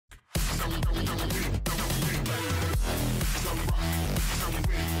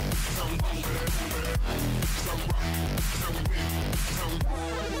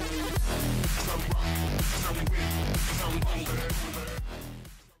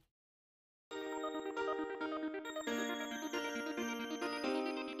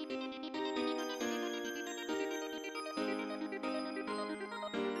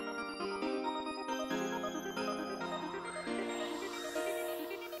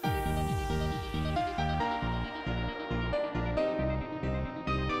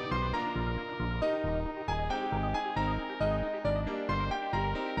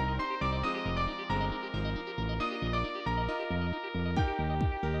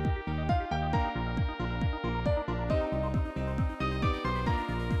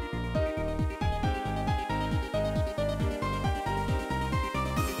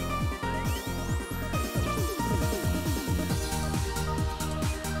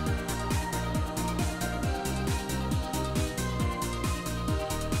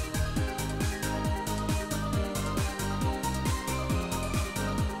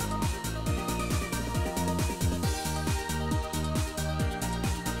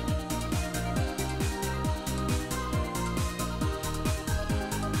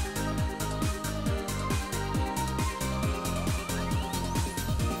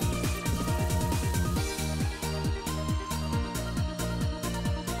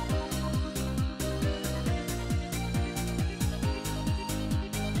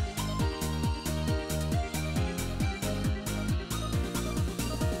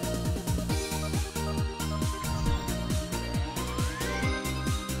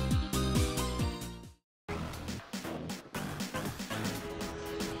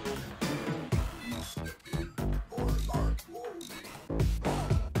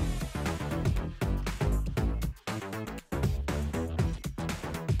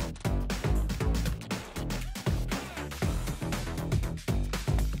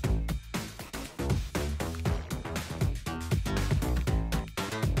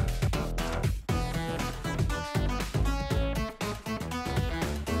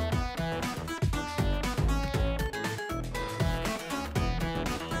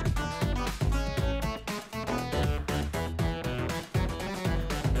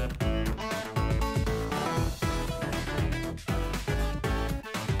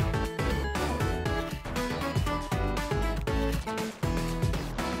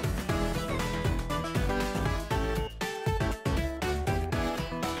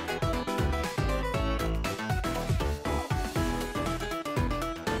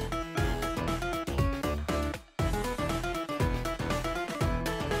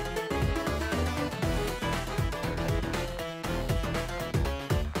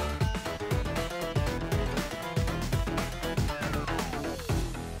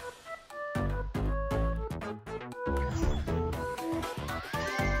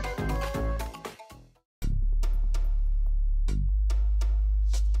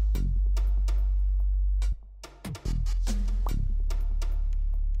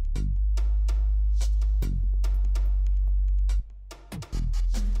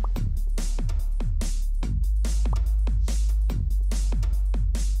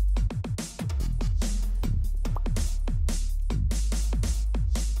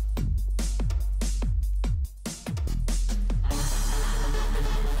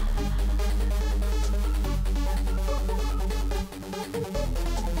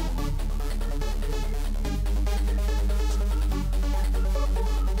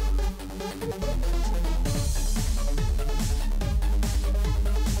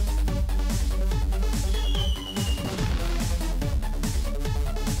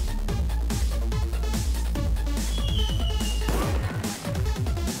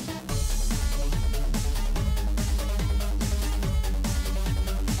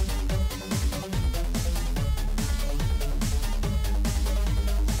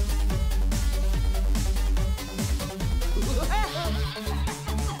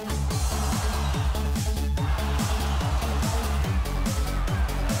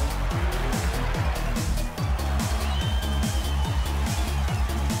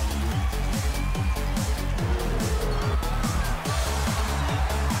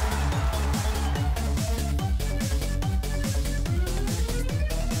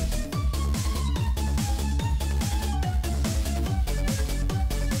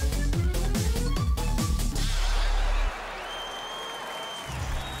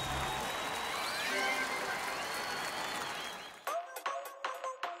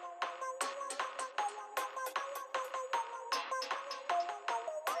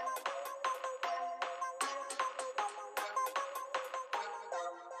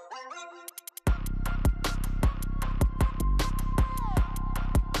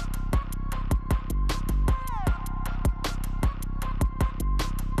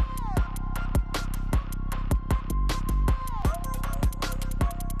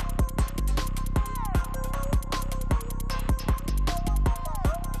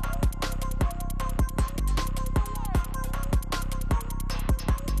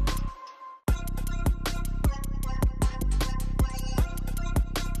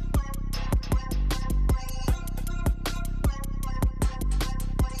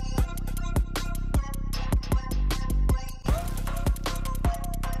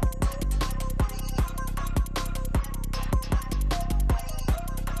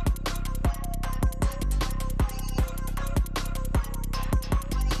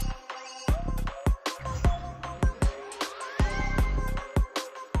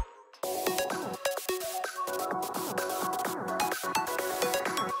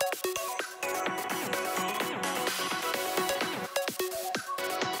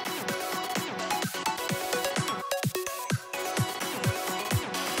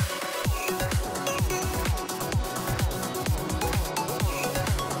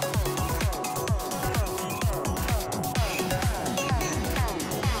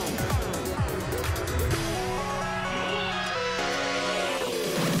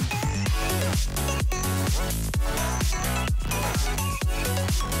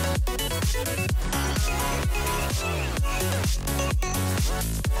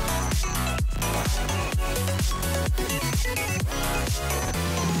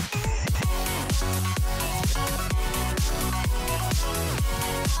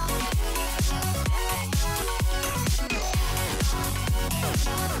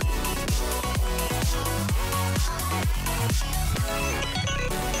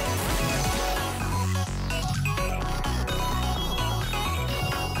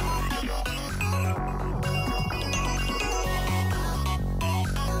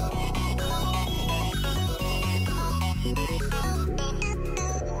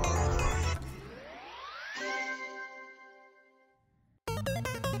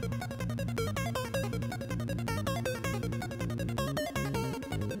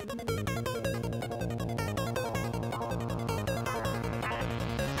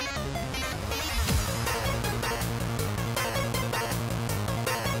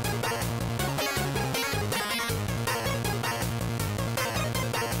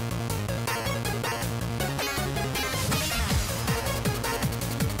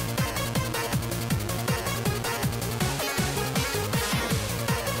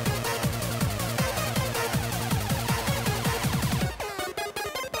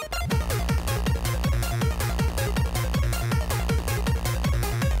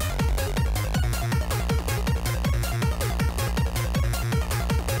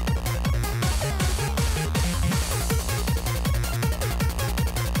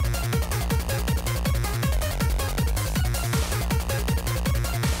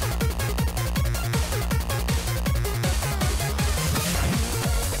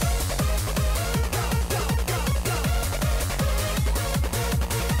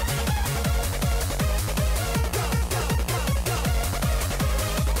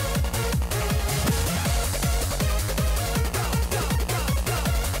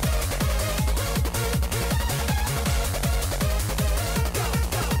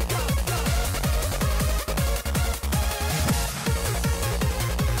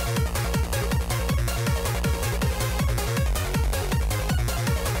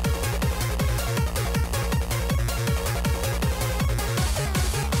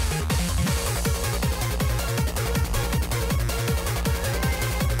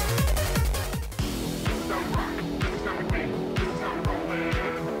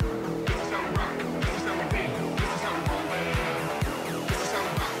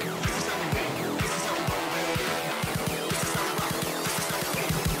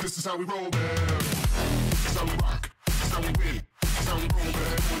is how we roll, man. This is how we rock. This is how we win. This is how we roll, man.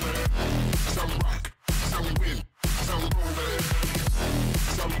 This is how we rock. This is how we win. This is how we roll, man. This is how we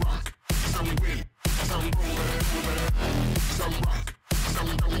rock. This is how we win. This is how we roll,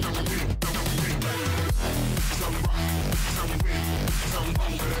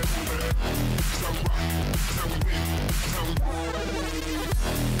 man. This is how we rock. This is how we win. This is how we win,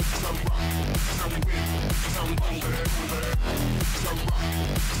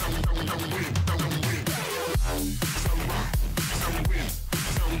 man. This is how we rock. This is how we win. This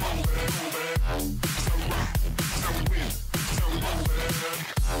is how we roll, man. This is how we rock. This is how we win. This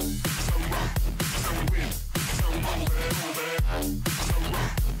is how we roll. This is how we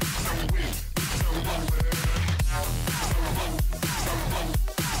rock. This is how we win. This is how we roll, man.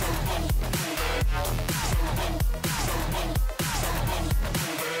 This is how we rock.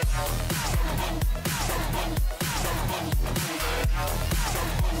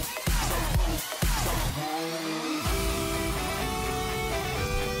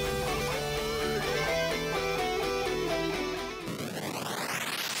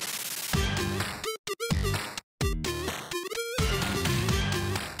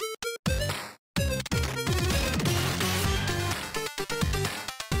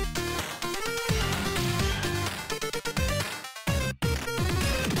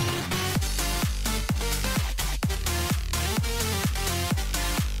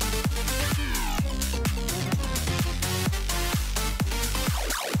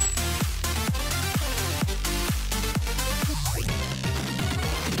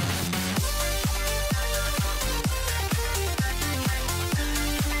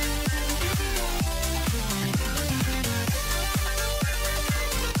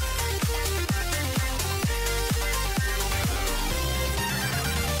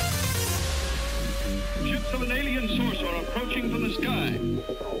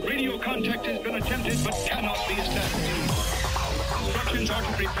 contact has been attempted but cannot be established. Instructions are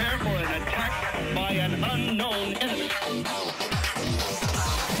to prepare for an attack by an unknown enemy.